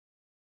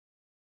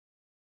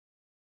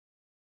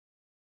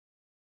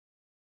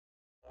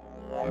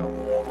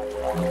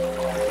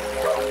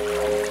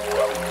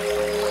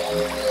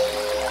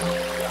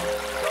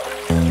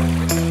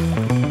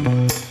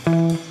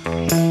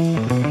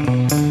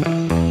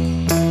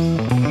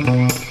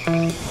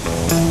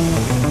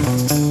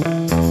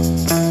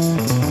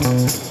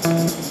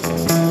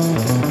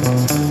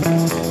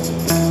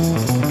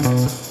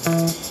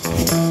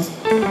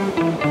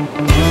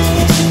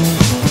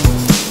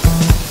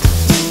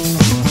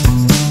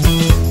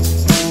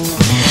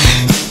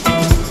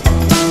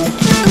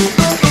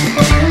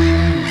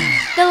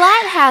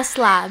Lighthouse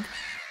Lab.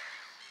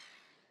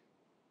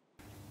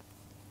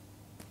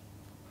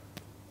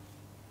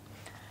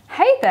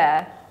 Hey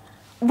there!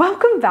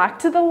 Welcome back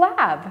to the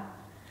lab.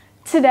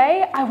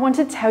 Today I want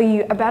to tell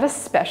you about a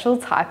special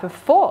type of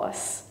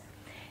force.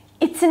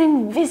 It's an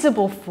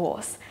invisible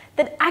force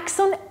that acts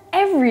on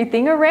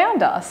everything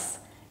around us,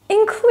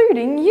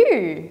 including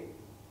you.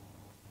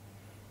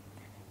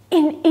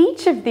 In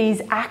each of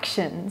these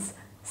actions,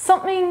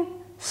 something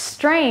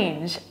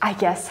strange, I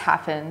guess,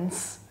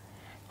 happens.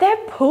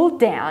 They're pulled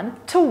down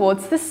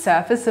towards the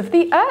surface of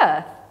the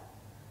Earth.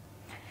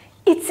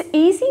 It's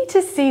easy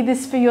to see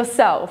this for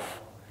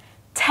yourself.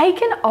 Take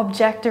an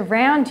object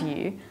around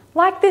you,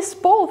 like this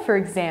ball for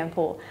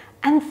example,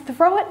 and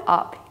throw it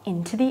up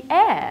into the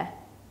air.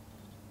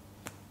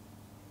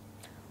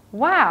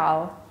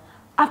 Wow!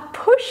 A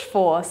push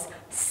force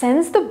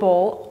sends the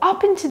ball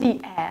up into the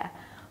air,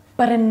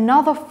 but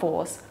another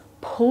force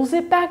pulls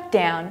it back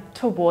down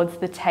towards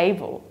the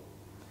table.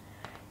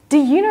 Do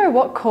you know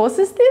what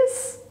causes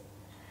this?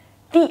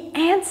 The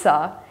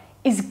answer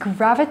is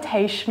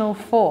gravitational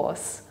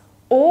force,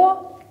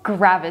 or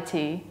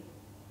gravity.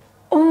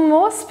 Or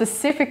more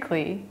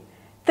specifically,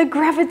 the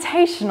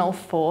gravitational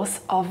force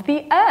of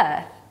the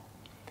Earth.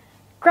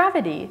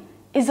 Gravity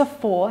is a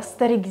force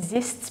that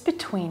exists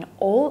between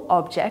all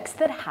objects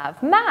that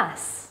have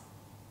mass.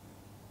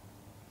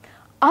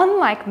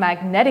 Unlike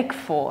magnetic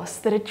force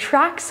that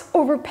attracts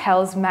or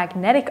repels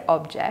magnetic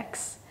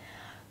objects,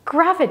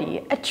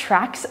 gravity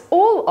attracts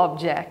all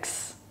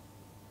objects.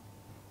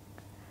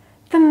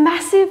 The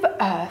massive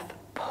Earth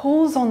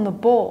pulls on the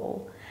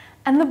ball,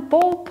 and the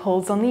ball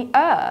pulls on the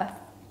Earth.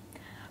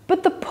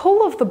 But the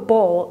pull of the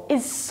ball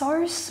is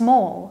so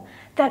small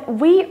that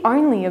we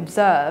only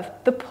observe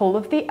the pull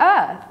of the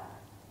Earth,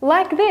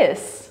 like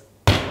this.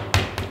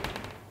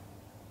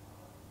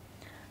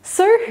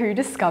 So who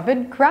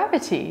discovered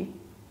gravity?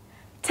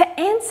 To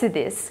answer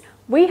this,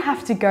 we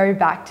have to go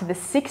back to the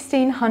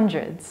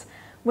 1600s,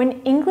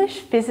 when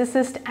English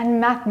physicist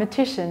and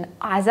mathematician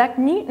Isaac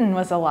Newton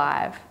was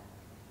alive.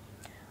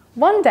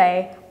 One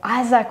day,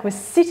 Isaac was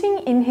sitting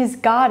in his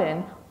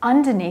garden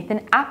underneath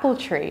an apple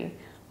tree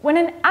when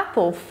an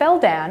apple fell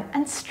down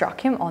and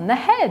struck him on the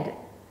head.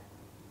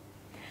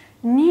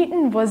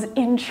 Newton was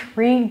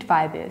intrigued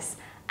by this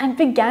and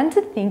began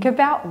to think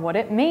about what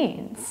it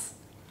means.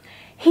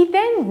 He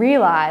then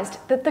realized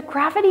that the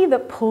gravity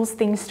that pulls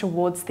things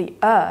towards the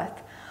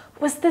Earth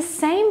was the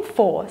same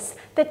force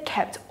that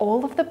kept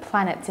all of the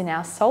planets in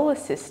our solar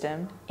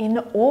system in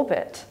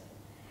orbit.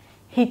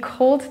 He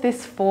called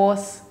this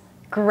force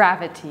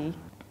gravity.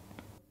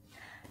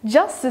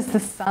 Just as the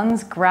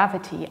sun's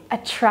gravity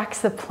attracts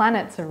the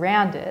planets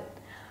around it,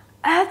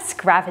 Earth's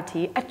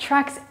gravity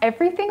attracts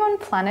everything on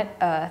planet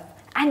Earth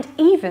and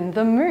even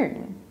the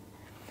moon.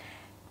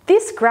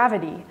 This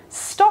gravity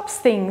stops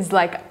things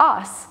like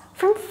us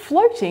from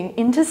floating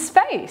into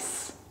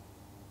space.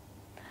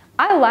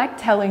 I like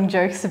telling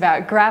jokes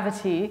about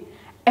gravity.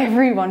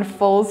 Everyone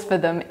falls for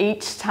them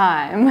each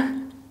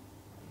time.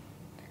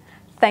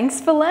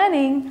 Thanks for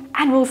learning,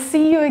 and we'll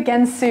see you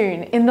again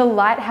soon in the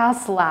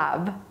Lighthouse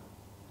Lab.